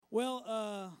Well,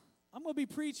 I'm going to be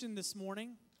preaching this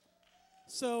morning.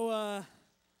 So, I've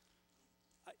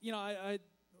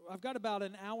got about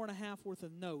an hour and a half worth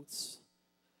of notes.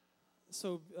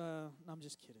 So, I'm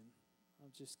just kidding.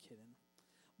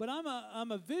 But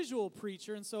I'm a visual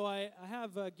preacher, and so I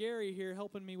have Gary here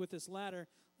helping me with this ladder.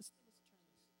 Let's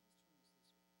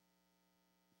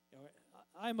turn this.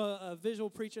 I'm a visual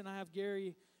preacher, and I have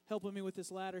Gary helping me with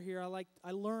this ladder here.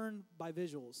 I learn by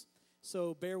visuals.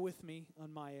 So bear with me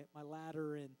on my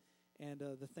ladder and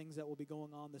the things that will be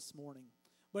going on this morning.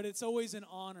 But it's always an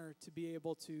honor to be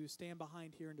able to stand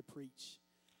behind here and to preach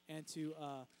and to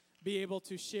be able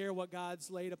to share what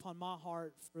God's laid upon my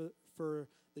heart for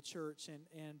the church.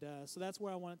 And so that's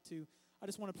where I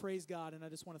just want to praise God, and I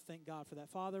just want to thank God for that.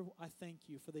 Father, I thank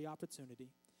you for the opportunity.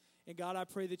 And God, I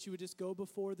pray that you would just go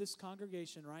before this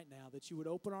congregation right now, that you would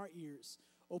open our ears,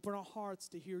 open our hearts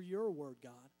to hear your word,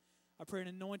 God. I pray an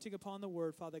anointing upon the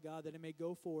word, Father God, that it may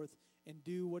go forth and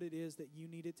do what it is that you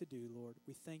need it to do, Lord.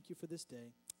 We thank you for this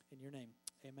day. In your name,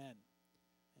 amen.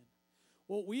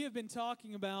 Well, we have been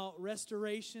talking about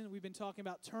restoration. We've been talking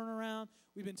about turnaround.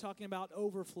 We've been talking about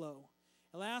overflow.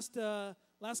 Last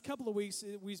couple of weeks,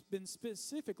 we've been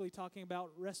specifically talking about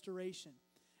restoration.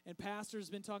 And Pastor's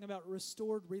been talking about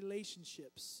restored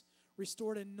relationships,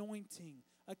 restored anointing,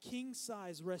 a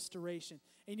king-size restoration.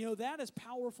 And that is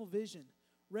powerful vision.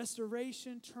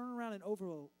 Restoration, turnaround, and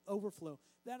overflow.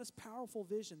 That is powerful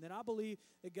vision that I believe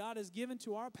that God has given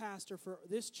to our pastor for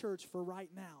this church for right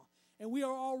now. And we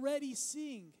are already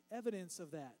seeing evidence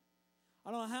of that.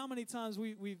 I don't know how many times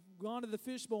we've gone to the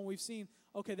fishbowl and we've seen,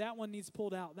 okay, that one needs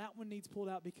pulled out. That one needs pulled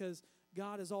out because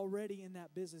God is already in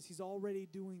that business. He's already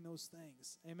doing those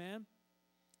things. Amen?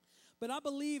 But I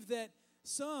believe that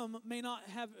some may not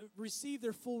have received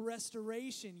their full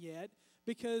restoration yet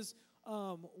because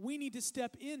we need to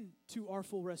step into our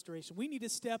full restoration. We need to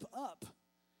step up.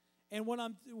 And what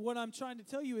I'm trying to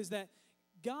tell you is that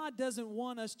God doesn't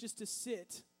want us just to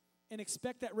sit and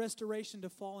expect that restoration to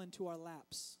fall into our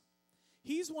laps.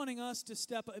 He's wanting us to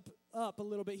step up a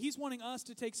little bit. He's wanting us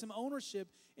to take some ownership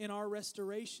in our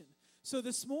restoration. So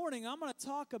this morning, I'm going to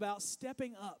talk about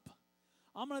stepping up.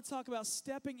 I'm going to talk about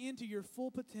stepping into your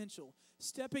full potential,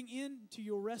 stepping into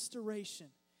your restoration,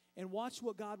 and watch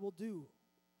what God will do.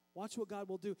 Watch what God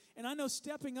will do. And I know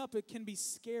stepping up, it can be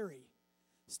scary.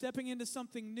 Stepping into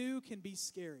something new can be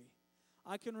scary.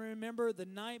 I can remember the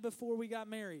night before we got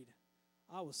married,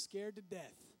 I was scared to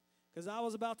death because I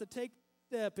was about to take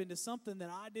a step into something that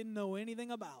I didn't know anything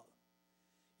about.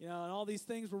 And all these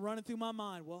things were running through my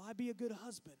mind. Will I be a good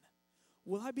husband?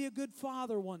 Will I be a good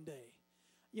father one day?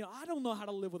 I don't know how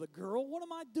to live with a girl. What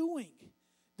am I doing?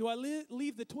 Do I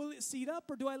leave the toilet seat up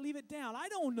or do I leave it down? I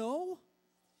don't know.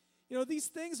 These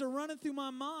things are running through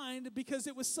my mind because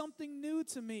it was something new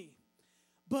to me.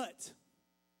 But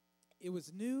it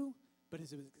was new, but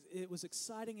it was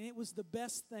exciting, and it was the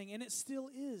best thing, and it still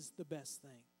is the best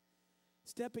thing.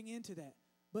 Stepping into that.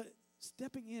 But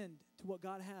stepping into what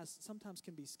God has sometimes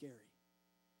can be scary.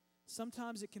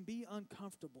 Sometimes it can be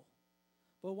uncomfortable.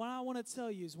 But what I want to tell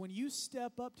you is when you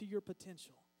step up to your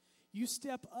potential, you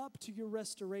step up to your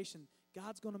restoration,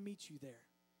 God's going to meet you there.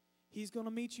 He's going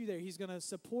to meet you there. He's going to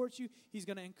support you. He's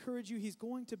going to encourage you. He's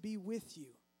going to be with you.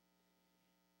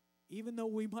 Even though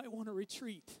we might want to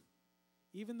retreat,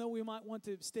 even though we might want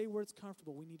to stay where it's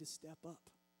comfortable, we need to step up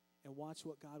and watch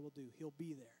what God will do. He'll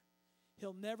be there.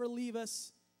 He'll never leave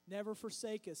us, never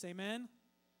forsake us. Amen?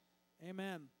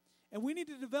 Amen. And we need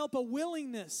to develop a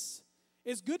willingness.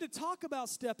 It's good to talk about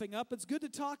stepping up. It's good to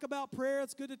talk about prayer.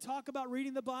 It's good to talk about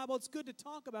reading the Bible. It's good to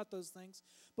talk about those things.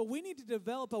 But we need to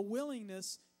develop a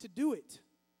willingness to do it.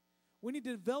 We need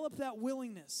to develop that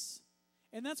willingness.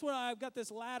 And that's why I've got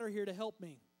this ladder here to help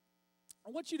me.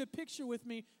 I want you to picture with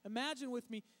me, imagine with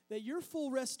me, that your full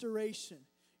restoration,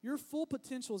 your full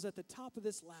potential is at the top of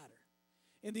this ladder.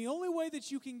 And the only way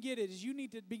that you can get it is you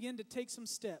need to begin to take some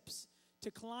steps to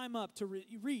climb up, to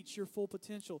reach your full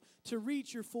potential, to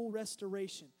reach your full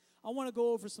restoration. I want to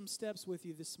go over some steps with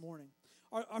you this morning.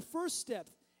 Our first step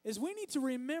is we need to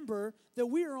remember that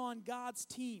we are on God's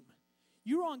team.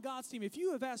 You're on God's team. If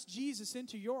you have asked Jesus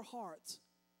into your heart,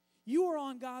 you are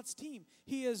on God's team.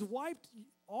 He has wiped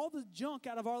all the junk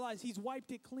out of our lives. He's wiped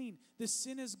it clean. The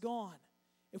sin is gone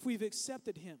if we've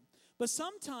accepted Him. But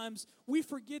sometimes we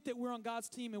forget that we're on God's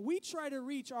team and we try to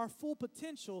reach our full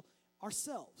potential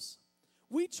ourselves.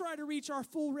 We try to reach our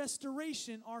full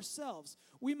restoration ourselves.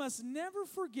 We must never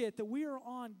forget that we are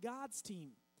on God's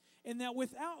team and that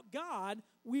without God,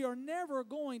 we are never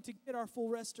going to get our full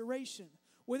restoration.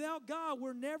 Without God,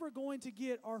 we're never going to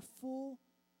reach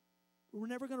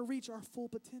our full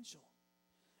potential.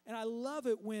 And I love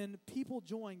it when people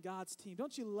join God's team.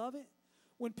 Don't you love it?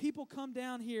 When people come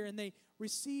down here and they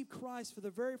receive Christ for the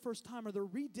very first time, or they're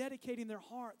rededicating their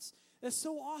hearts. That's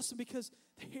so awesome because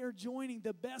they are joining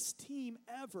the best team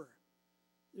ever.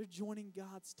 They're joining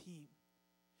God's team.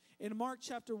 In Mark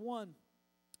chapter 1,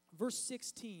 verse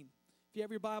 16, if you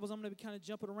have your Bibles, I'm going to be kind of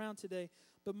jumping around today.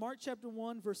 But Mark chapter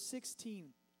 1, verse 16,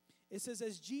 it says,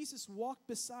 as Jesus walked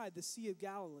beside the Sea of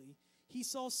Galilee, he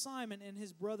saw Simon and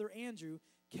his brother Andrew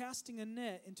casting a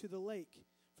net into the lake,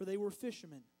 for they were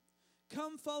fishermen.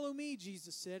 Come follow me,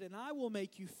 Jesus said, and I will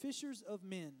make you fishers of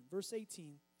men. Verse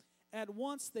 18, at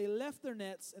once they left their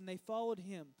nets and they followed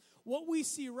him. What we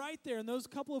see right there in those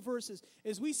couple of verses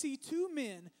is we see two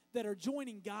men that are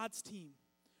joining God's team.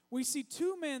 We see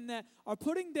two men that are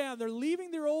putting down, they're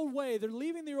leaving their old way, they're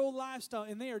leaving their old lifestyle,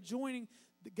 and they are joining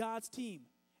God's team.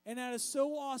 And that is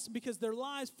so awesome because their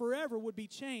lives forever would be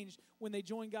changed when they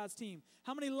join God's team.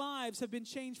 How many lives have been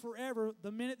changed forever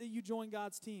the minute that you join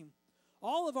God's team?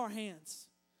 All of our hands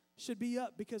should be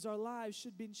up because our lives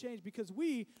should be changed because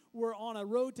we were on a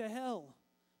road to hell.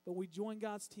 But we joined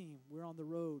God's team. We're on the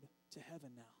road to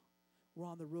heaven now. We're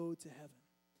on the road to heaven.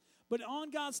 But on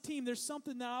God's team, there's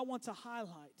something that I want to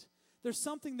highlight. There's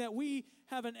something that we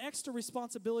have an extra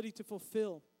responsibility to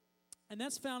fulfill. And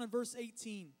that's found in verse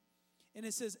 18. And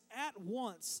it says, at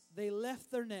once they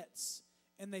left their nets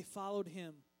and they followed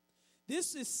him.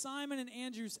 This is Simon and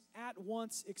Andrew's at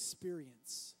once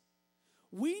experience.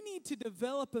 We need to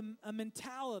develop a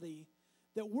mentality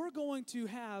that we're going to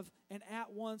have an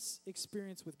at-once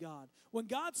experience with God. When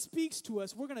God speaks to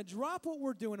us, we're going to drop what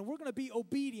we're doing and we're going to be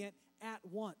obedient at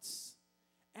once.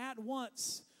 At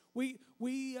once. We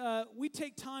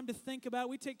take time to think about it.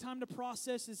 We take time to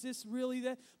process, is this really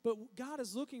that? But God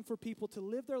is looking for people to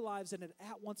live their lives in an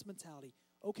at-once mentality.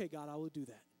 Okay, God, I will do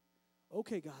that.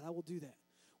 Okay, God, I will do that.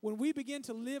 When we begin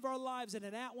to live our lives in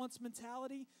an at-once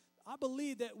mentality, I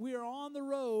believe that we are on the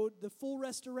road, the full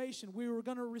restoration. We are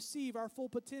going to receive our full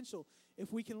potential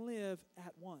if we can live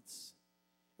at once.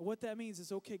 And what that means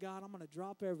is, okay, God, I'm going to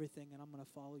drop everything and I'm going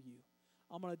to follow you.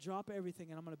 I'm going to drop everything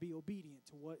and I'm going to be obedient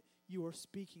to what you are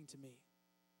speaking to me.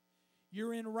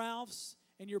 You're in Ralph's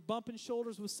and you're bumping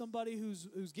shoulders with somebody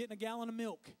who's getting a gallon of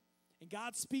milk. And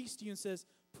God speaks to you and says,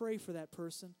 pray for that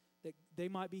person that they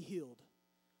might be healed.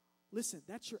 Listen,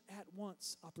 that's your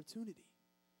at-once opportunity.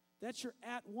 That's your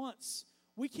at-once.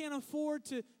 We can't afford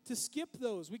to skip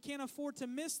those. We can't afford to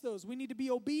miss those. We need to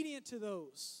be obedient to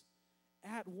those.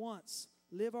 At once.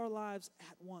 Live our lives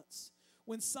at once.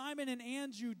 When Simon and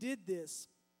Andrew did this,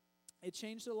 it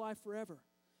changed their life forever.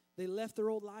 They left their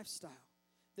old lifestyle.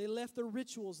 They left their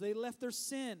rituals. They left their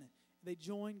sin. They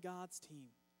joined God's team,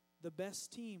 the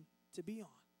best team to be on.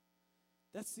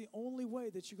 That's the only way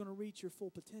that you're going to reach your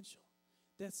full potential.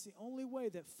 That's the only way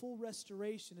that full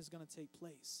restoration is going to take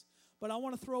place. But I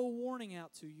want to throw a warning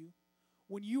out to you.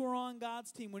 When you are on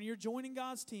God's team, when you're joining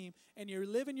God's team, and you're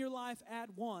living your life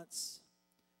at once,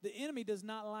 the enemy does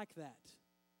not like that.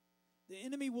 The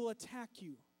enemy will attack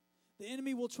you. The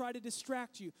enemy will try to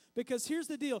distract you. Because here's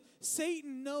the deal.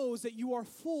 Satan knows that you are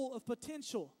full of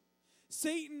potential.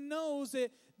 Satan knows that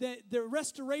the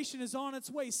restoration is on its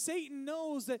way. Satan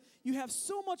knows that you have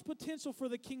so much potential for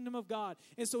the kingdom of God.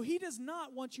 And so he does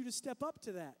not want you to step up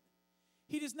to that.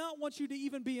 He does not want you to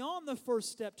even be on the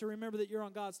first step to remember that you're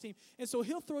on God's team. And so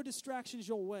he'll throw distractions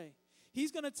your way.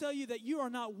 He's going to tell you that you are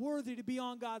not worthy to be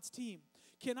on God's team.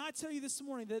 Can I tell you this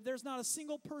morning that there's not a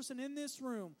single person in this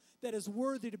room that is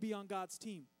worthy to be on God's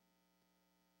team?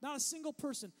 Not a single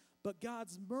person. But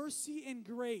God's mercy and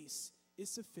grace is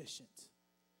sufficient.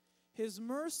 His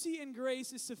mercy and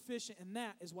grace is sufficient, and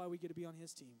that is why we get to be on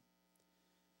his team.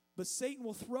 But Satan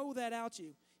will throw that out to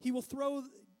you. He will throw,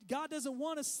 God doesn't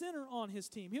want a sinner on his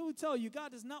team. He will tell you,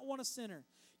 God does not want a sinner.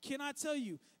 Can I tell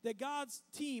you that God's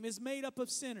team is made up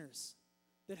of sinners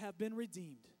that have been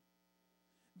redeemed?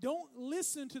 Don't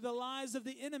listen to the lies of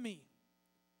the enemy.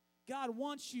 God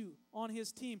wants you on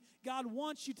his team. God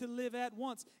wants you to live at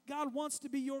once. God wants to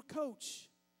be your coach.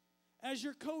 As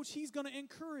your coach, he's going to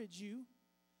encourage you.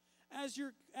 As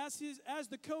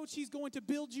the coach, he's going to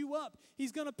build you up.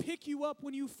 He's going to pick you up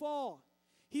when you fall.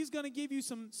 He's going to give you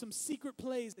some secret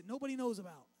plays that nobody knows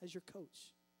about as your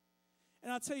coach.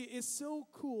 And I'll tell you, it's so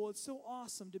cool, it's so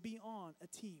awesome to be on a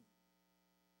team.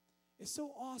 It's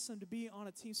so awesome to be on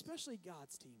a team, especially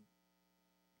God's team.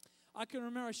 I can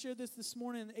remember, I shared this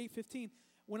morning in 8:15.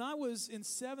 When I was in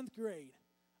 7th grade,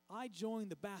 I joined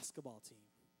the basketball team.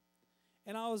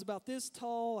 And I was about this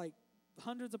tall, like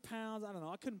hundreds of pounds. I don't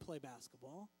know. I couldn't play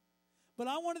basketball. But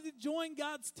I wanted to join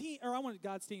God's team. Or I wanted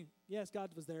God's team. Yes, God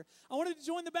was there. I wanted to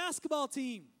join the basketball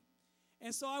team.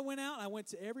 And so I went out, I went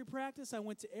to every practice, I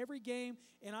went to every game,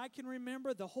 and I can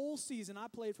remember the whole season I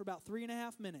played for about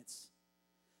 3.5 minutes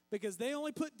because they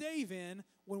only put Dave in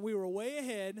when we were way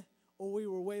ahead or we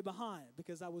were way behind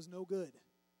because I was no good.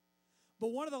 But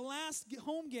one of the last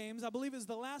home games, I believe it was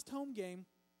the last home game,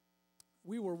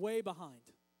 we were way behind.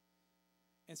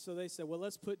 And so they said, well,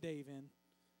 let's put Dave in.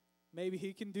 Maybe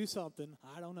he can do something.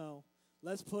 I don't know.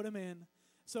 Let's put him in.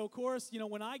 So, of course,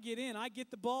 when I get in, I get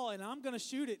the ball, and I'm going to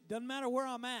shoot it. Doesn't matter where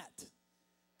I'm at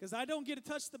because I don't get to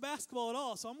touch the basketball at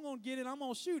all. So I'm going to get it. I'm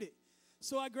going to shoot it.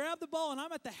 So I grab the ball, and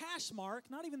I'm at the hash mark,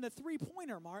 not even the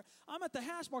three-pointer mark. I'm at the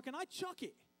hash mark, and I chuck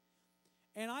it.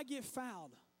 And I get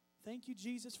fouled. Thank you,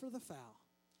 Jesus, for the foul.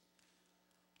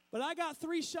 But I got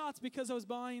 3 shots because I was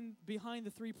behind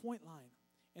the three-point line.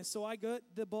 And so I got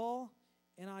the ball,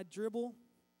 and I dribble,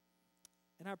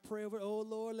 and I pray over it. Oh,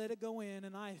 Lord, let it go in,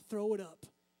 and I throw it up.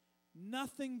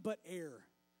 Nothing but air.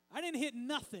 I didn't hit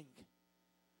nothing.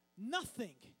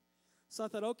 Nothing. So I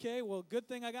thought, okay, well, good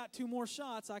thing I got 2 more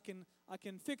shots. I can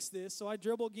fix this. So I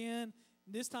dribble again.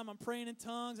 This time I'm praying in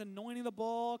tongues, anointing the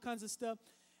ball, all kinds of stuff.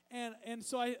 And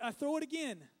so I throw it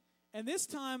again. And this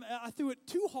time I threw it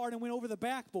too hard and went over the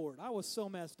backboard. I was so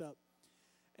messed up.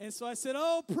 And so I said,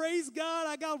 oh, praise God,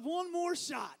 I got 1 more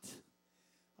shot.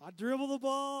 I dribble the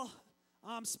ball.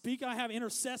 I'm speaking. I have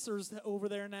intercessors over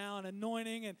there now and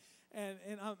anointing. And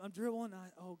I'm dribbling.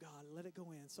 Oh, God, let it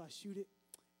go in. So I shoot it,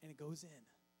 and it goes in.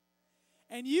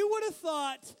 And you would have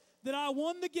thought that I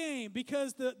won the game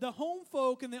because the home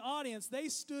folk in the audience, they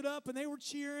stood up and they were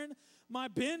cheering. My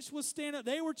bench was standing up.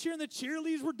 They were cheering. The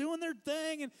cheerleaders were doing their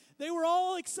thing, and they were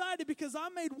all excited because I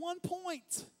made 1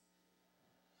 point.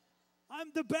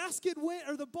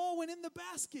 The ball went in the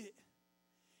basket.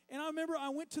 And I remember I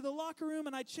went to the locker room,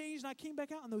 and I changed, and I came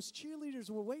back out, and those cheerleaders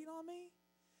were waiting on me.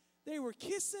 They were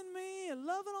kissing me and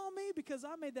loving on me because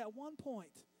I made that 1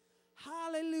 point.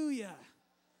 Hallelujah.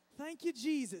 Thank you,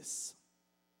 Jesus.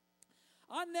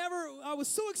 I was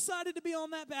so excited to be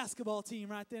on that basketball team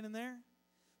right then and there.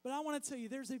 But I want to tell you,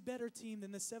 there's a better team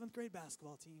than the 7th grade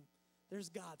basketball team. There's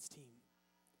God's team.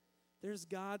 There's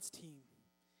God's team.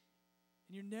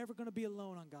 And you're never going to be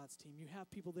alone on God's team. You have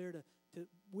people there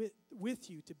with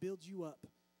you to build you up,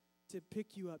 to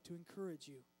pick you up, to encourage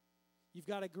you. You've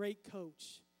got a great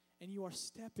coach, and you are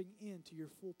stepping into your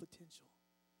full potential.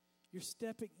 You're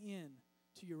stepping in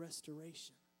to your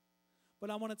restoration. But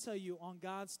I want to tell you, on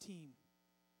God's team,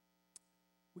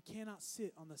 we cannot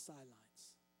sit on the sidelines.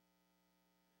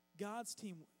 God's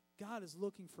team, God is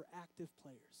looking for active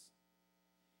players.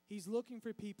 He's looking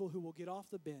for people who will get off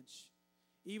the bench,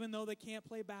 even though they can't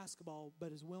play basketball,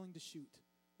 but is willing to shoot,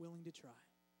 willing to try.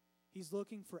 He's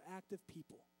looking for active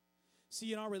people.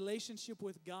 See, in our relationship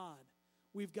with God,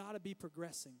 we've got to be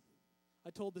progressing. I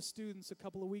told the students a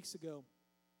couple of weeks ago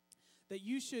that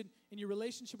you should, in your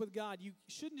relationship with God, you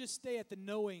shouldn't just stay at the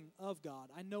knowing of God.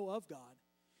 I know of God.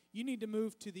 You need to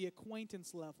move to the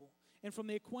acquaintance level. And from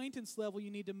the acquaintance level, you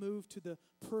need to move to the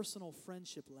personal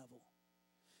friendship level.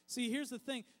 See, here's the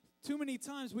thing. Too many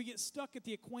times we get stuck at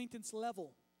the acquaintance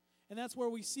level. And that's where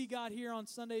we see God here on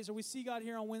Sundays or we see God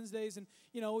here on Wednesdays and,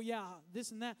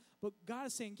 this and that. But God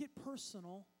is saying, get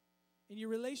personal. In your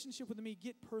relationship with me,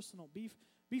 get personal. Be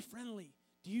friendly.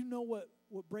 Do you know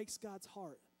what breaks God's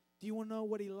heart? Do you want to know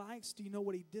what He likes? Do you know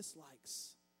what He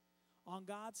dislikes? On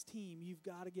God's team, you've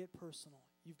got to get personal.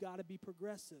 You've got to be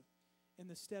progressive in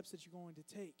the steps that you're going to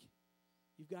take.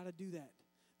 You've got to do that.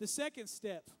 The second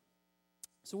step,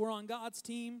 so we're on God's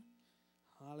team.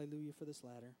 Hallelujah for this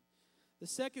ladder. The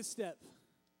second step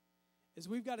is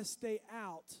we've got to stay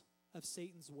out of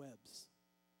Satan's webs.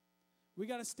 We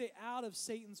got to stay out of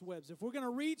Satan's webs. If we're going to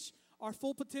reach our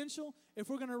full potential, if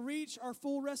we're going to reach our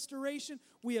full restoration,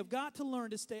 we have got to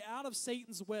learn to stay out of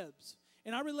Satan's webs.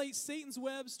 And I relate Satan's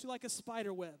webs to like a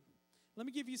spider web. Let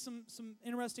me give you some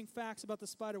interesting facts about the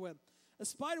spider web. A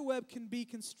spider web can be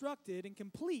constructed and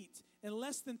complete in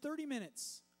less than 30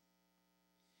 minutes.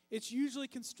 It's usually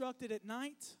constructed at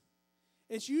night.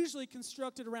 It's usually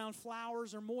constructed around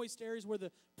flowers or moist areas where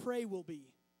the prey will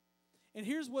be. And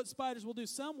here's what spiders will do.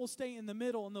 Some will stay in the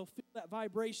middle and they'll feel that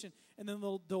vibration and then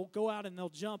they'll go out and they'll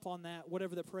jump on that,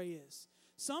 whatever the prey is.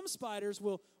 Some spiders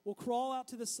will crawl out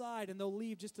to the side and they'll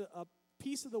leave just a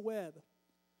piece of the web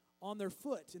on their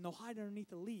foot and they'll hide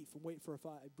underneath a leaf and wait for a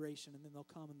vibration and then they'll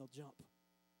come and they'll jump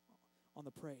on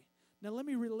the prey. Now let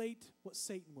me relate what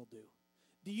Satan will do.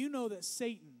 Do you know that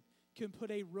Satan can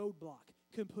put a roadblock,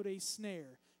 can put a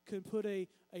snare, can put a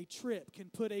trip, can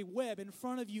put a web in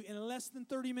front of you in less than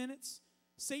 30 minutes?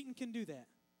 Satan can do that.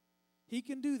 He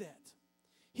can do that.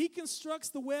 He constructs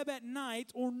the web at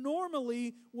night or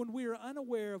normally when we are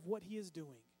unaware of what he is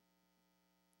doing.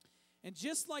 And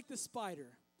just like the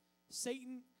spider,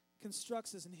 Satan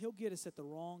constructs us, and he'll get us at the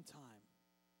wrong time.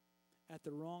 At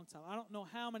the wrong time. I don't know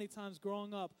how many times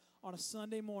growing up on a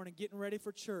Sunday morning, getting ready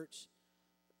for church,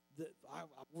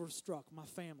 we're struck, my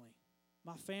family.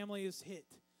 My family is hit.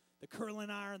 The curling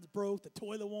iron's broke. The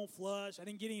toilet won't flush. I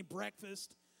didn't get any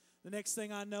breakfast. The next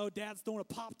thing I know, Dad's throwing a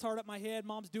Pop-Tart at my head.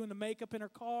 Mom's doing the makeup in her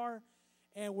car.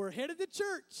 And we're headed to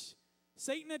church.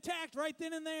 Satan attacked right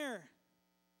then and there.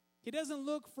 He doesn't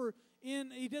look for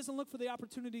the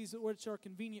opportunities which are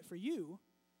convenient for you.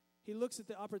 He looks at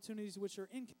the opportunities which are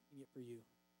inconvenient for you.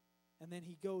 And then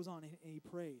he goes on and he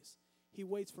prays. He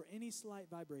waits for any slight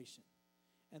vibration.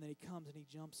 And then he comes and he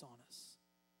jumps on us.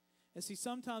 And see,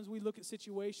 sometimes we look at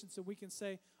situations and we can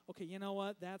say, okay, you know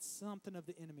what? That's something of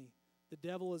the enemy. The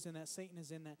devil is in that. Satan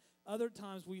is in that. Other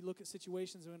times we look at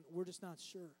situations and we're just not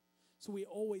sure. So we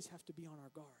always have to be on our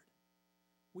guard.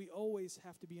 We always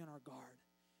have to be on our guard.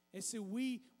 And so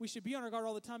we should be on our guard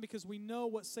all the time because we know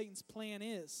what Satan's plan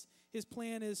is. His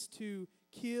plan is to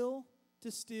kill,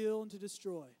 to steal, and to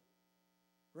destroy.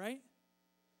 Right?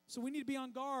 So we need to be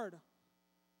on guard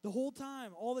the whole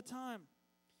time, all the time.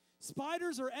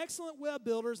 Spiders are excellent web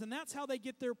builders, and that's how they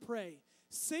get their prey.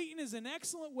 Satan is an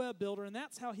excellent web builder, and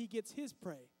that's how he gets his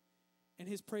prey. And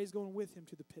his prey is going with him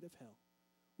to the pit of hell.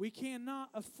 We cannot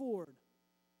afford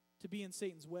to be in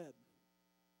Satan's web.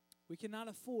 We cannot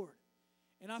afford.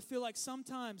 And I feel like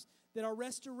sometimes that our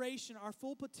restoration, our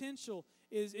full potential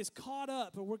is caught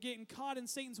up, or we're getting caught in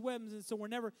Satan's webs, and so we're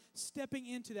never stepping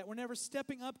into that. We're never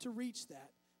stepping up to reach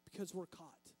that because we're caught.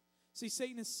 See,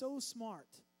 Satan is so smart.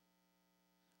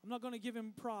 I'm not going to give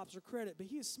him props or credit, but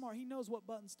he is smart. He knows what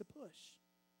buttons to push.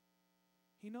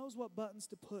 He knows what buttons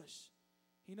to push.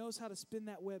 He knows how to spin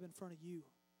that web in front of you.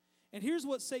 And here's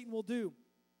what Satan will do.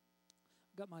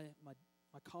 I've got my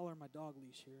collar and my dog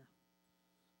leash here.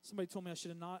 Somebody told me I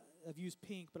should not have used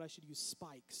pink, but I should use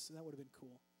spikes. That would have been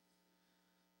cool.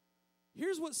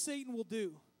 Here's what Satan will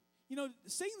do. You know,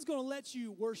 Satan's going to let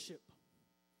you worship.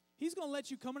 He's going to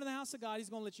let you come into the house of God. He's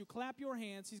going to let you clap your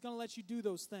hands. He's going to let you do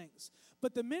those things.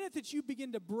 But the minute that you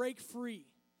begin to break free,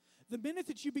 the minute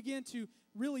that you begin to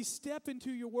really step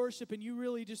into your worship and you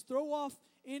really just throw off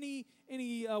any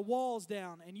walls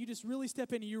down and you just really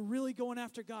step in and you're really going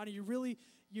after God and you're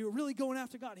really going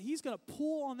after God, he's going to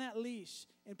pull on that leash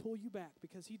and pull you back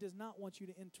because he does not want you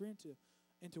to enter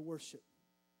into worship.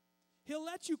 He'll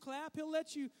let you clap. He'll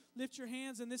let you lift your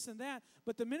hands and this and that.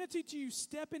 But the minute that you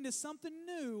step into something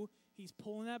new, he's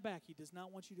pulling that back. He does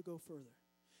not want you to go further.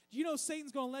 Do you know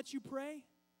Satan's going to let you pray?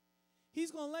 He's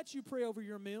going to let you pray over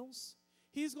your meals.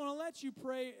 He's going to let you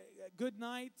pray good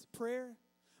night prayer.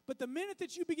 But the minute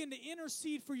that you begin to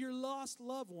intercede for your lost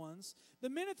loved ones, the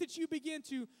minute that you begin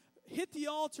to hit the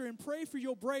altar and pray for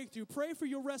your breakthrough, pray for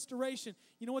your restoration,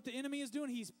 you know what the enemy is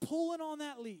doing? He's pulling on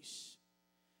that leash.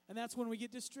 And that's when we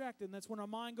get distracted, and that's when our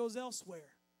mind goes elsewhere.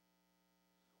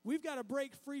 We've got to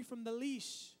break free from the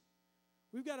leash.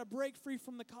 We've got to break free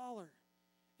from the collar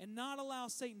and not allow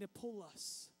Satan to pull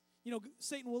us. You know,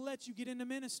 Satan will let you get into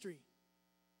ministry,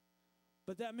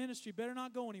 but that ministry better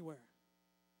not go anywhere.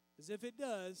 Because if it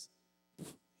does,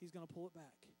 he's going to pull it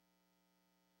back.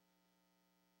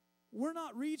 We're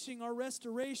not reaching our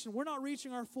restoration. We're not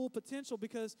reaching our full potential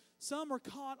because some are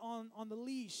caught on the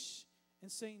leash.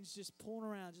 And Satan's just pulling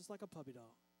around just like a puppy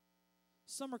dog.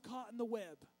 Some are caught in the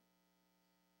web.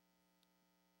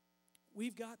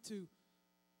 We've got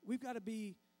to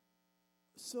be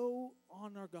so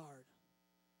on our guard.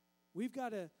 We've got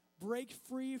to break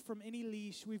free from any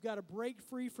leash. We've got to break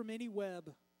free from any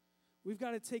web. We've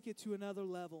got to take it to another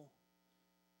level.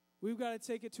 We've got to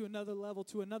take it to another level,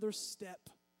 to another step.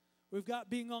 We've got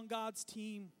being on God's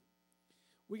team.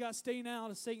 We got staying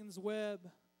out of Satan's web.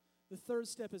 The third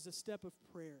step is a step of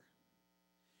prayer.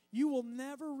 You will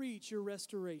never reach your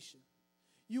restoration.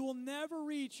 You will never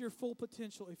reach your full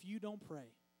potential if you don't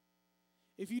pray.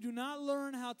 If you do not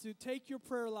learn how to take your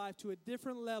prayer life to a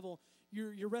different level,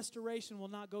 your restoration will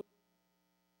not go.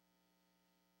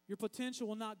 Your potential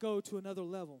will not go to another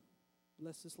level.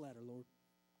 Bless this ladder, Lord.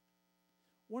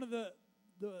 One of the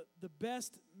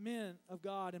best men of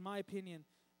God, in my opinion,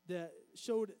 that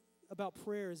showed about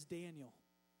prayer is Daniel.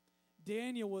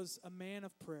 Daniel was a man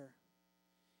of prayer.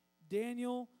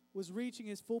 Daniel was reaching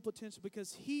his full potential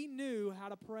because he knew how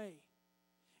to pray.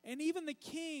 And even the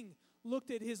king looked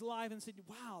at his life and said,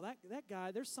 wow, that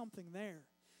guy, there's something there.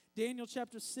 Daniel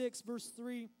chapter 6, verse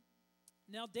 3.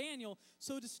 Now Daniel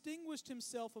so distinguished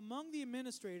himself among the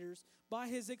administrators by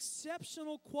his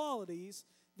exceptional qualities,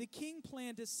 the king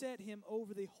planned to set him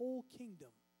over the whole kingdom.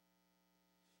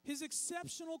 His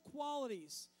exceptional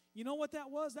qualities, you know what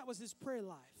that was? That was his prayer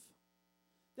life.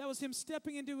 That was him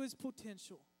stepping into his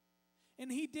potential.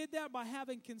 And he did that by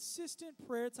having consistent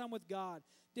prayer time with God.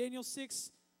 Daniel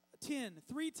 6:10,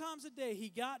 3 times a day he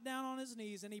got down on his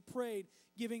knees and he prayed,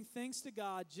 giving thanks to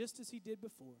God just as he did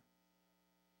before.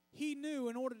 He knew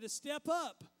in order to step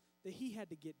up that he had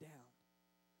to get down.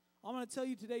 I'm going to tell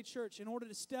you today, church, in order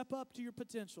to step up to your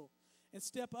potential and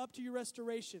step up to your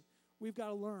restoration, we've got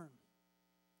to learn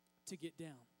to get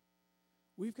down.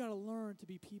 We've got to learn to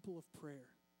be people of prayer.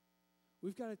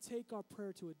 We've got to take our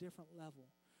prayer to a different level.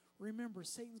 Remember,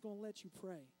 Satan's going to let you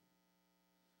pray.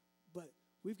 But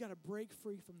we've got to break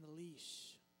free from the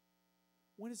leash.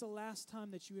 When is the last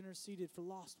time that you interceded for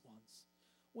lost ones?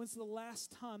 When's the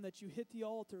last time that you hit the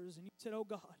altars and you said, oh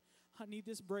God, I need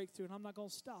this breakthrough and I'm not going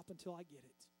to stop until I get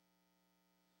it?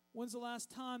 When's the last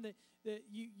time that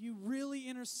you really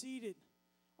interceded?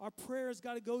 Our prayer has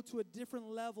got to go to a different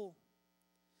level.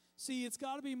 See, it's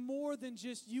got to be more than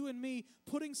just you and me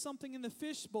putting something in the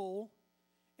fishbowl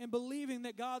and believing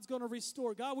that God's going to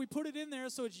restore. God, we put it in there,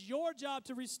 so it's your job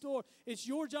to restore. It's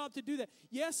your job to do that.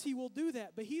 Yes, he will do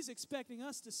that, but he's expecting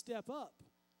us to step up.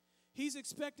 He's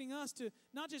expecting us to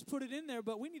not just put it in there,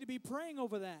 but we need to be praying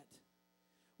over that.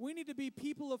 We need to be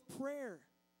people of prayer.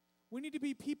 We need to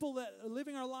be people that are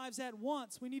living our lives at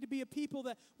once. We need to be a people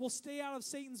that will stay out of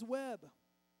Satan's web.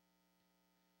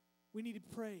 We need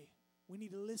to pray. We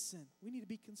need to listen. We need to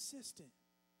be consistent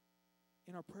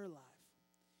in our prayer life.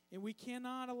 And we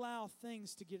cannot allow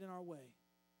things to get in our way.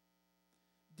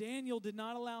 Daniel did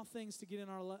not allow things to get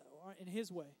in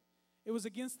his way. It was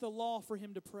against the law for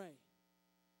him to pray.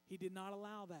 He did not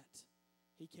allow that.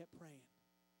 He kept praying.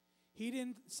 He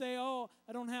didn't say, oh,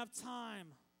 I don't have time.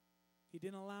 He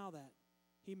didn't allow that.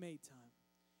 He made time.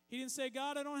 He didn't say,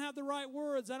 God, I don't have the right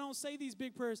words. I don't say these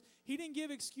big prayers. He didn't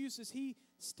give excuses. He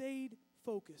stayed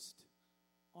focused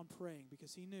on praying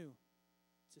because he knew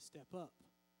to step up,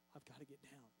 I've got to get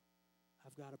down.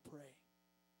 I've got to pray.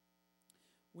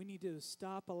 We need to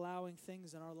stop allowing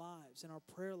things in our lives, in our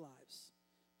prayer lives,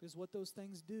 because what those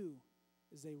things do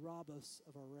is they rob us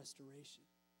of our restoration.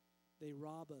 They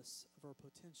rob us of our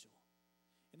potential.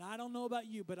 And I don't know about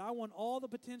you, but I want all the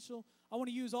potential. I want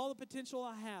to use all the potential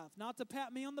I have, not to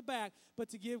pat me on the back, but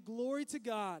to give glory to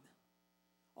God.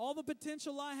 All the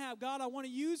potential I have, God, I want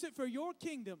to use it for your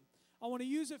kingdom. I want to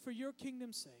use it for your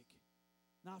kingdom's sake,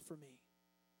 not for me.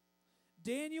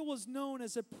 Daniel was known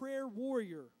as a prayer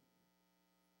warrior.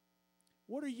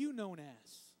 What are you known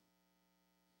as?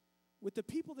 With the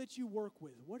people that you work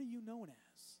with, what are you known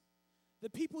as? The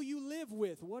people you live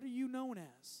with, what are you known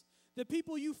as? The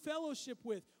people you fellowship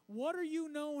with, what are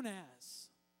you known as?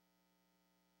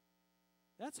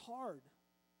 That's hard.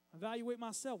 Evaluate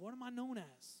myself. What am I known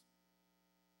as?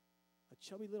 A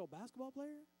chubby little basketball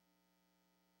player?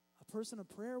 A person of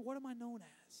prayer? What am I known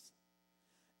as?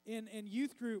 In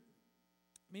youth group,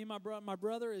 me and my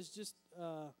brother is just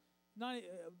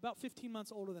about 15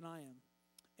 months older than I am.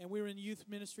 And we were in youth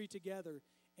ministry together.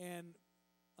 And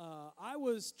I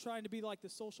was trying to be like the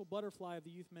social butterfly of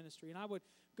the youth ministry. And I would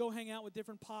go hang out with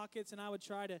different pockets, and I would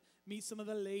try to meet some of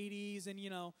the ladies and,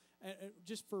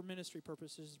 just for ministry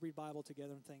purposes, read Bible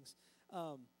together and things.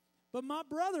 But my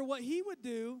brother, what he would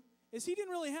do is he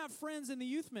didn't really have friends in the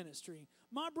youth ministry.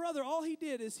 My brother, all he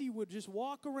did is he would just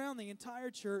walk around the entire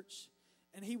church,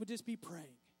 and he would just be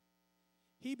praying.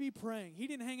 He'd be praying. He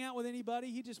didn't hang out with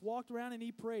anybody. He just walked around and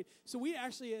he prayed. So we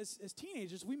actually, as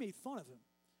teenagers, we made fun of him.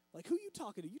 Like, who are you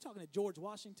talking to? You talking to George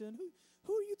Washington?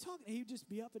 Who are you talking to? He'd just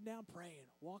be up and down praying,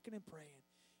 walking and praying.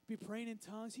 He'd be praying in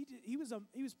tongues. He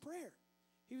was prayer.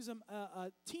 He was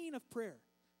a teen of prayer.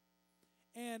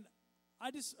 And I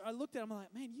looked at him, I'm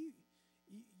like, man,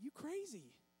 you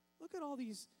crazy. Look at all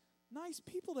these nice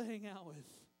people to hang out with.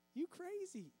 You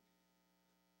crazy.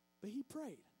 But he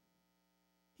prayed.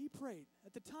 He prayed.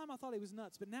 At the time, I thought he was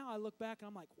nuts. But now I look back and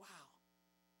I'm like, wow.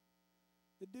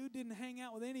 The dude didn't hang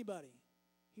out with anybody.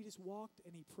 He just walked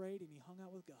and he prayed and he hung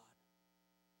out with God.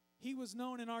 He was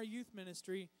known in our youth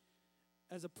ministry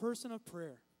as a person of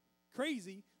prayer.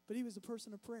 Crazy, but he was a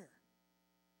person of prayer.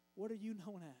 What are you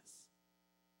known as?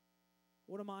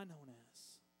 What am I known as?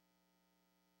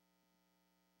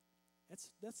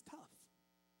 That's tough.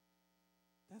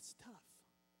 That's tough.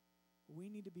 We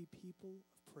need to be people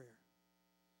of prayer.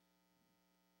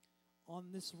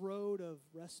 On this road of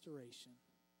restoration,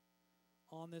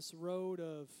 on this road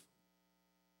of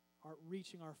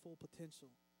reaching our full potential,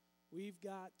 we've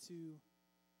got to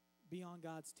be on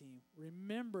God's team.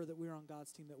 Remember that we're on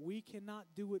God's team, that we cannot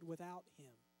do it without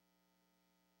Him.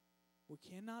 We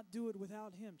cannot do it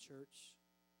without Him, church.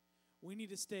 We need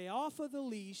to stay off of the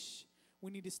leash.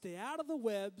 We need to stay out of the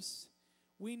webs.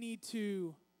 We need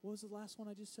to, what was the last one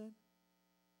I just said?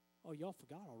 Oh, y'all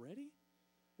forgot already?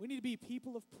 We need to be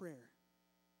people of prayer.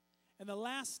 And the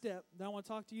last step that I want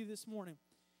to talk to you this morning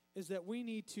is that we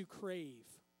need to crave.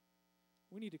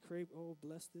 We need to crave. Oh,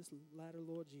 bless this ladder,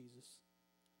 Lord Jesus.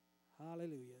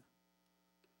 Hallelujah.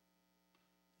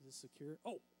 Is it secure?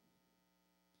 Oh,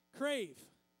 crave.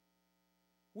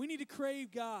 We need to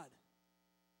crave God.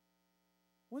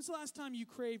 When's the last time you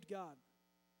craved God?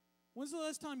 When's the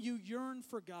last time you yearned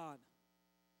for God?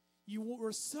 You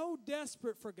were so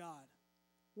desperate for God.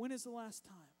 When is the last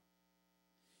time?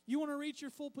 You want to reach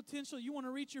your full potential? You want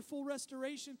to reach your full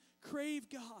restoration? Crave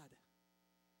God.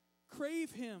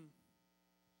 Crave Him.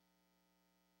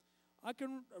 I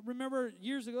can remember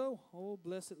years ago, oh,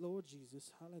 blessed Lord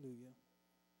Jesus, hallelujah.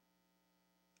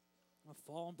 I'll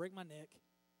fall and break my neck.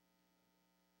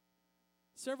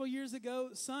 Several years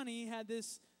ago, Sonny had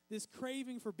this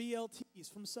craving for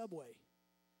BLTs from Subway.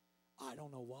 I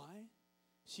don't know why.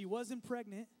 She wasn't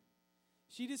pregnant.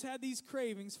 She just had these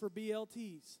cravings for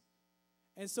BLTs.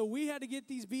 And so we had to get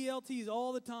these BLTs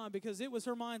all the time because it was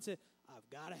her mindset, I've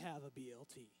got to have a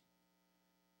BLT.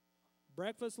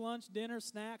 Breakfast, lunch, dinner,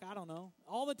 snack, I don't know.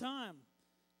 All the time.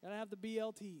 Got to have the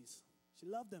BLTs. She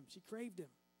loved them. She craved them.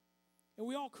 And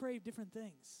we all crave different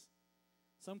things.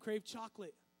 Some crave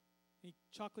chocolate. Any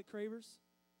chocolate cravers?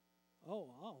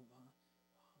 Wow.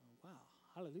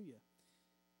 Hallelujah.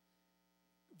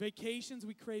 Vacations,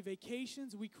 we crave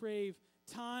vacations. We crave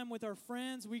time with our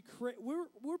friends.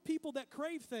 We're people that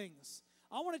crave things.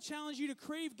 I want to challenge you to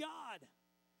crave God.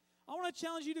 I want to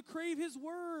challenge you to crave His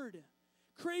Word.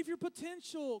 Crave your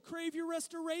potential. Crave your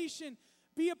restoration.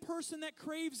 Be a person that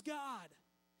craves God.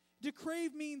 To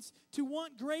crave means to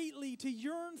want greatly, to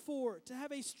yearn for, to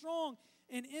have a strong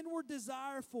and inward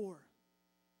desire for.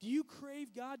 Do you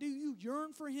crave God? Do you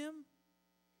yearn for Him?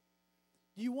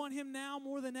 Do you want Him now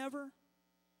more than ever?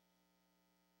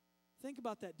 Think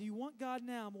about that. Do you want God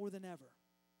now more than ever?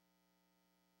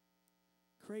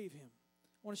 Crave Him.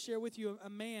 I want to share with you a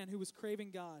man who was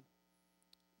craving God.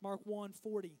 Mark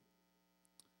 1:40.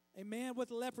 A man with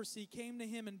leprosy came to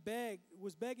Him and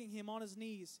was begging Him on his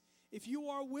knees, if you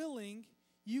are willing,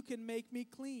 you can make me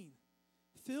clean.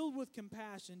 Filled with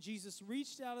compassion, Jesus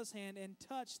reached out His hand and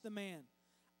touched the man.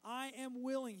 I am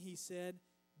willing, He said,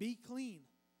 be clean.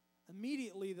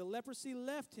 Immediately the leprosy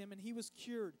left him and he was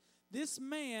cured. This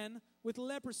man with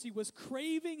leprosy was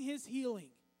craving his healing.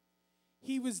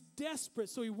 He was desperate.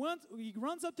 So he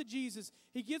runs up to Jesus.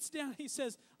 He gets down. He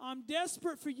says, I'm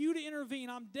desperate for you to intervene.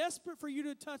 I'm desperate for you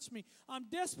to touch me. I'm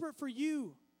desperate for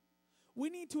you. We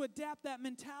need to adapt that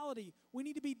mentality. We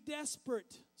need to be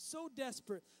desperate, so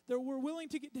desperate that we're willing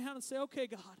to get down and say, okay,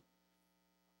 God,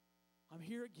 I'm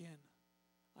here again.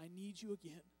 I need you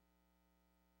again.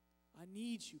 I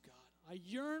need you, God. I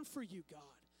yearn for you, God.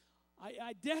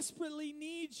 I desperately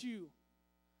need you.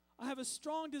 I have a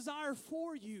strong desire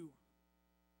for you.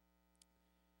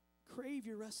 Crave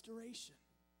your restoration.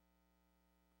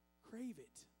 Crave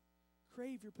it.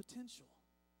 Crave your potential.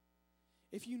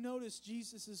 If you notice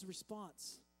Jesus'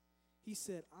 response, He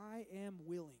said, I am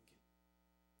willing.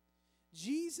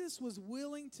 Jesus was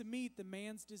willing to meet the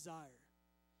man's desire,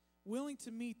 willing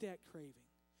to meet that craving.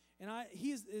 And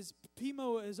as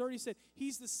Pimo has already said,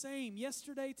 He's the same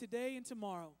yesterday, today, and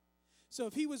tomorrow. So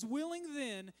if He was willing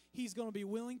then, He's going to be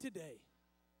willing today.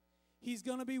 He's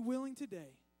going to be willing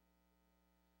today.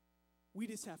 We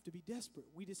just have to be desperate.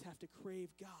 We just have to crave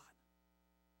God.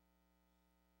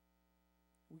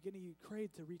 We're going to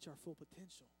crave to reach our full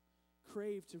potential.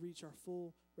 Crave to reach our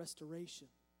full restoration.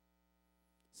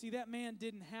 See, that man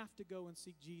didn't have to go and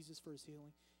seek Jesus for his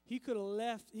healing. He could have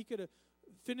left. He could have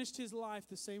finished his life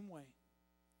the same way.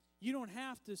 You don't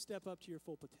have to step up to your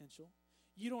full potential.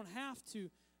 You don't have to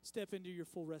step into your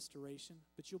full restoration,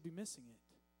 but you'll be missing it.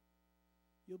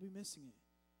 You'll be missing it.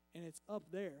 And it's up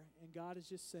there, and God is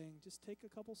just saying, just take a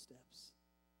couple steps.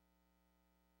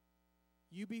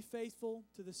 You be faithful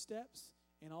to the steps,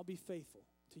 and I'll be faithful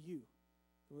to you,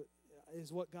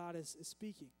 is what God is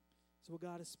speaking. Is what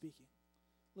God is speaking.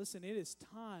 Listen, it is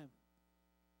time.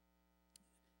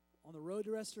 On the road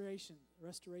to restoration,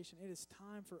 it is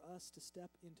time for us to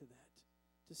step into that,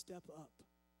 to step up.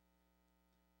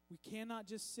 We cannot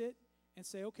just sit and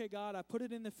say, okay, God, I put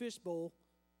it in the fishbowl.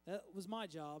 That was my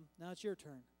job. Now it's your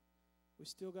turn. We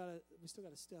still got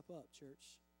to step up,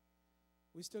 church.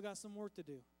 We still got some work to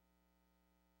do.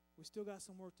 We still got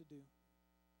some work to do.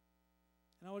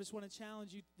 And I just want to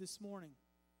challenge you this morning.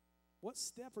 What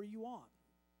step are you on?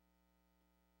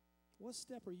 What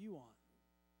step are you on?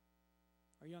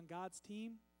 Are you on God's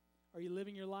team? Are you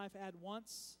living your life at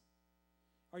once?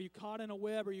 Are you caught in a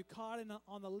web? Are you caught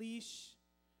on the leash?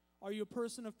 Are you a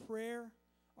person of prayer?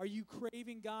 Are you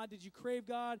craving God? Did you crave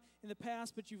God in the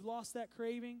past, but you've lost that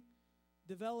craving?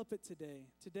 Develop it today.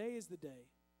 Today is the day.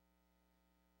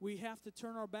 We have to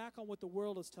turn our back on what the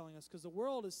world is telling us, because the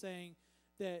world is saying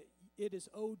that it is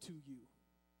owed to you.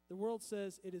 The world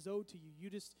says it is owed to you.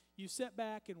 You sit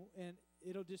back and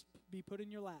it'll just be put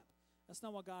in your lap. That's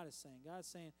not what God is saying. God is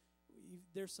saying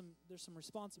there's some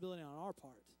responsibility on our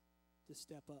part to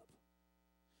step up.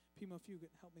 Pimo, if you could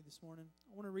help me this morning.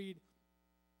 I want to read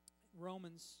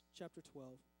Romans chapter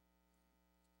 12.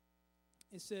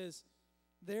 It says,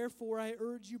 "Therefore I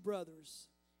urge you, brothers,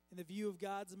 in the view of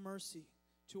God's mercy,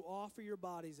 to offer your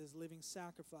bodies as living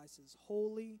sacrifices,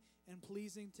 holy and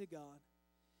pleasing to God.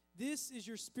 This is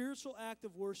your spiritual act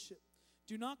of worship.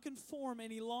 Do not conform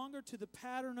any longer to the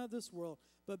pattern of this world,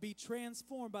 but be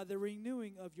transformed by the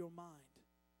renewing of your mind."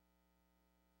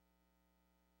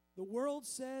 The world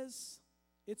says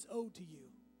it's owed to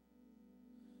you.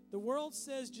 The world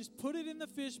says just put it in the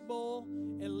fishbowl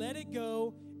and let it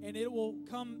go, and it will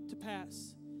come to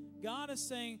pass. God is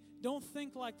saying, don't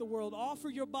think like the world. Offer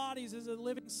your bodies as a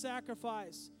living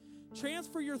sacrifice.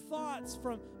 Transfer your thoughts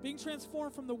from being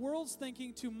transformed from the world's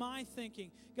thinking to my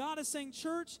thinking. God is saying,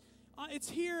 church, it's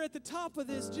here at the top of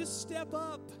this. Just step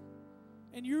up,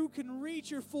 and you can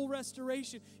reach your full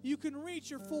restoration. You can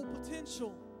reach your full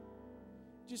potential.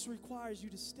 Just requires you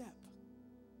to step.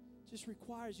 Just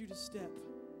requires you to step.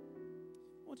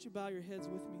 I want you to bow your heads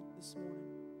with me this morning.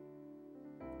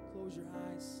 Close your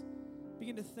eyes.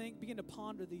 Begin to think, begin to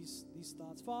ponder these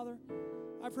thoughts. Father,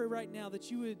 I pray right now that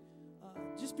you would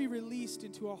just be released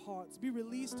into our hearts, be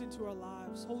released into our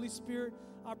lives. Holy Spirit,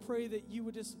 I pray that you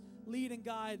would just lead and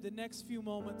guide the next few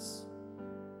moments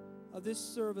of this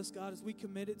service, God, as we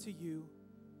commit it to you.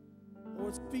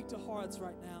 Lord, speak to hearts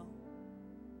right now.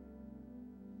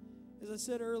 As I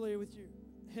said earlier, with your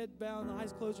head bowed and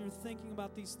eyes closed, you're thinking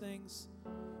about these things.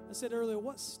 I said earlier,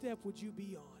 what step would you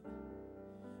be on?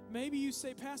 Maybe you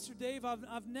say, Pastor Dave,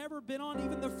 I've never been on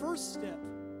even the first step.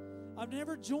 I've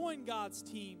never joined God's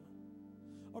team.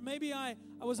 Or maybe I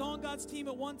was on God's team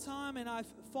at one time and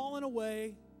I've fallen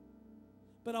away,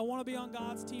 but I want to be on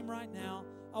God's team right now.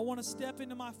 I want to step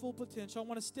into my full potential. I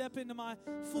want to step into my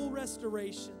full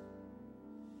restoration.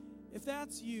 If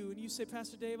that's you and you say,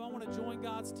 Pastor Dave, I want to join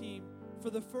God's team for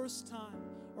the first time,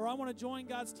 or I want to join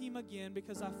God's team again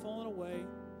because I've fallen away,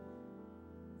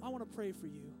 I want to pray for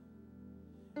you.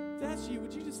 If that's you,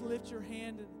 would you just lift your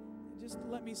hand and just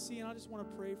let me see, and I just want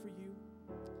to pray for you.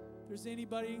 If there's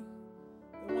anybody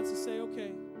that wants to say,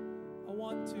 okay, I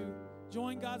want to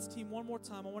join God's team one more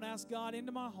time. I want to ask God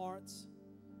into my heart.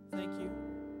 Thank you.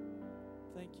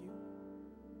 Thank you.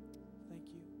 Thank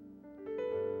you.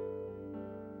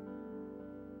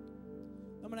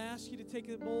 I'm going to ask you to take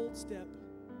a bold step.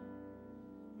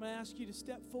 I'm going to ask you to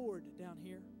step forward down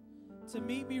here, to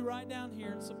meet me right down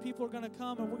here. And some people are going to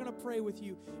come and we're going to pray with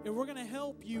you. And we're going to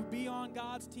help you be on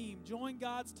God's team, join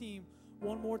God's team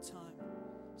one more time,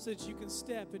 so that you can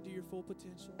step into your full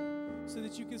potential, so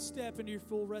that you can step into your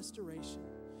full restoration.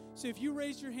 So if you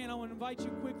raised your hand, I want to invite you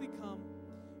to quickly come.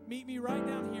 Meet me right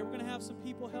down here. We're going to have some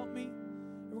people help me,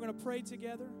 and we're going to pray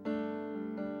together.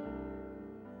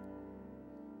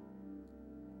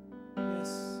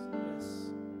 Yes,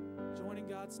 yes. Joining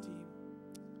God's team.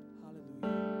 Hallelujah.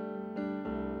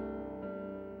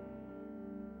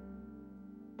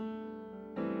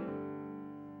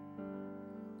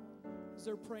 As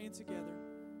they're praying together,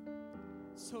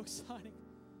 so exciting.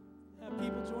 Have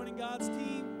people joining God's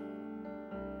team.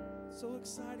 So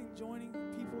exciting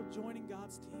people joining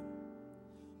God's team.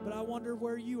 But I wonder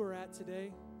where you are at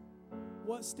today.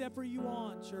 What step are you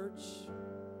on, church?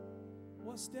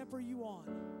 What step are you on?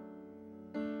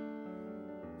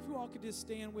 If you all could just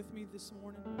stand with me this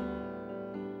morning.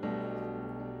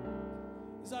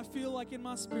 As I feel like in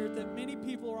my spirit that many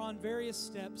people are on various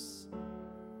steps.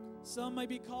 Some may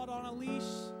be caught on a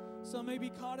leash. Some may be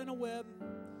caught in a web.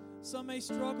 Some may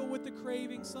struggle with the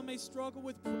craving. Some may struggle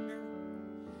with prayer.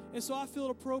 And so I feel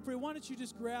it appropriate. Why don't you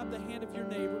just grab the hand of your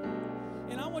neighbor,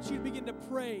 and I want you to begin to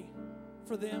pray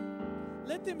for them.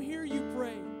 Let them hear you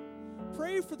pray.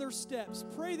 Pray for their steps.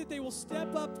 Pray that they will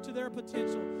step up to their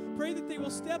potential. Pray that they will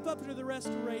step up to the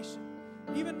restoration.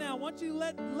 Even now, why don't you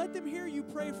let them hear you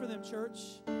pray for them,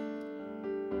 church.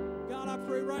 God, I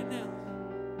pray right now,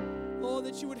 Lord,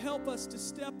 that you would help us to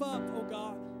step up, oh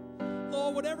God.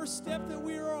 Lord, whatever step that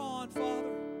we are on, Father,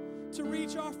 to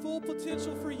reach our full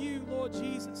potential for you, Lord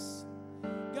Jesus.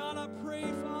 God, I pray,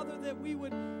 Father, that we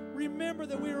would remember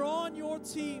that we are on your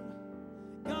team.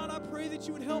 God, I pray that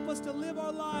you would help us to live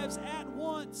our lives at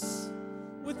once,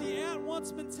 with the at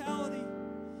once mentality.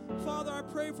 Father, I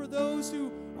pray for those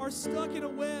who are stuck in a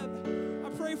web. I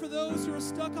pray for those who are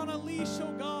stuck on a leash,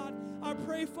 oh God. I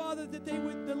pray, Father, that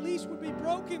the leash would be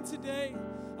broken today.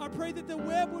 I pray that the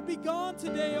web would be gone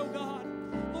today, oh God.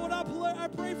 Lord, I I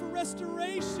pray for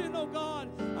restoration, oh God.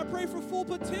 I pray for full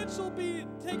potential being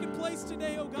taking place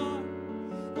today, oh God.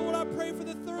 Lord, I pray for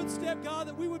the third step, God,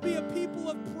 that we would be a people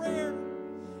of prayer.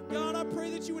 God, I pray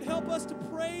that you would help us to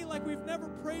pray like we've never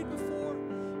prayed before.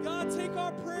 God, take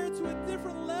our prayer to a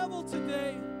different level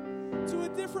today. To a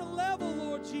different level,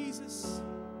 Lord Jesus.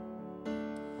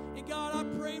 And God, I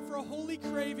pray for a holy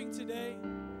craving today.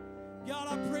 God,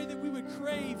 I pray that we would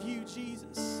crave you,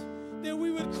 Jesus. That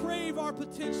we would crave our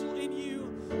potential in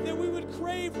you. That we would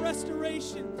crave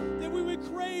restoration. That we would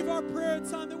crave our prayer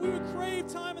time. That we would crave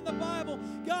time in the Bible.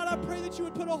 God, I pray that you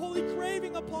would put a holy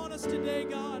craving upon us today,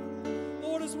 God.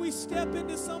 Lord, as we step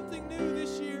into something new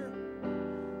this year,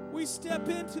 we step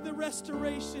into the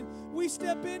restoration. We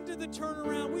step into the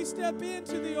turnaround. We step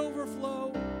into the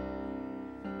overflow.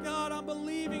 God, I'm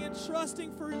believing and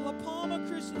trusting for La Palma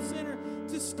Christian Center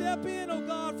to step in, oh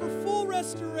God, for full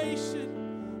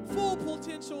restoration, full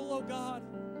potential, oh God.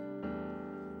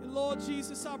 And Lord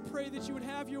Jesus, I pray that you would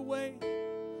have your way,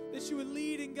 that you would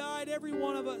lead and guide every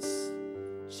one of us.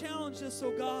 Challenge us,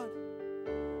 oh God.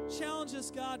 Challenge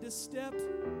us, God, to step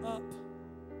up.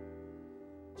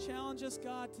 Challenge us,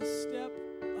 God, to step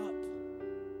up.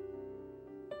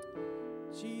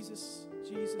 Jesus,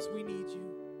 Jesus, we need you.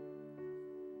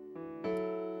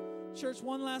 Church,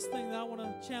 one last thing that I want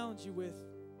to challenge you with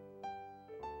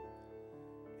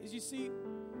is, you see,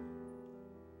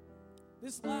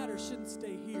 this ladder shouldn't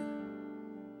stay here.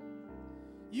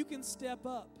 You can step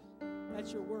up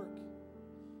at your work.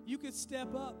 You could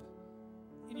step up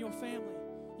in your family.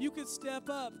 You could step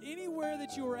up anywhere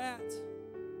that you are at.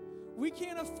 We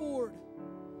can't afford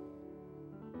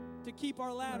to keep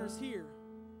our ladders here.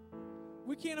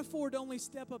 We can't afford to only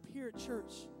step up here at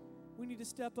church. We need to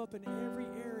step up in every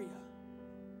area.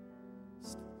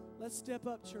 Let's step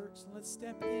up, church, and let's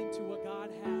step into what God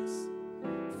has.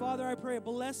 Father, I pray a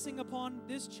blessing upon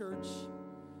this church.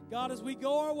 God, as we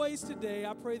go our ways today,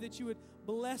 I pray that you would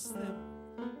bless them.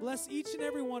 Bless each and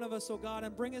every one of us, oh God,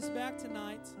 and bring us back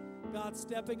tonight, God,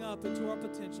 stepping up into our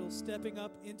potential, stepping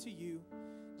up into you.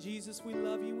 Jesus, we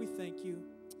love you and we thank you.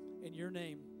 In your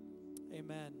name,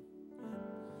 amen.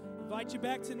 Invite you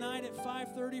back tonight at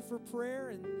 5:30 for prayer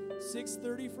and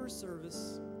 6:30 for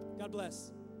service. God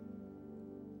bless.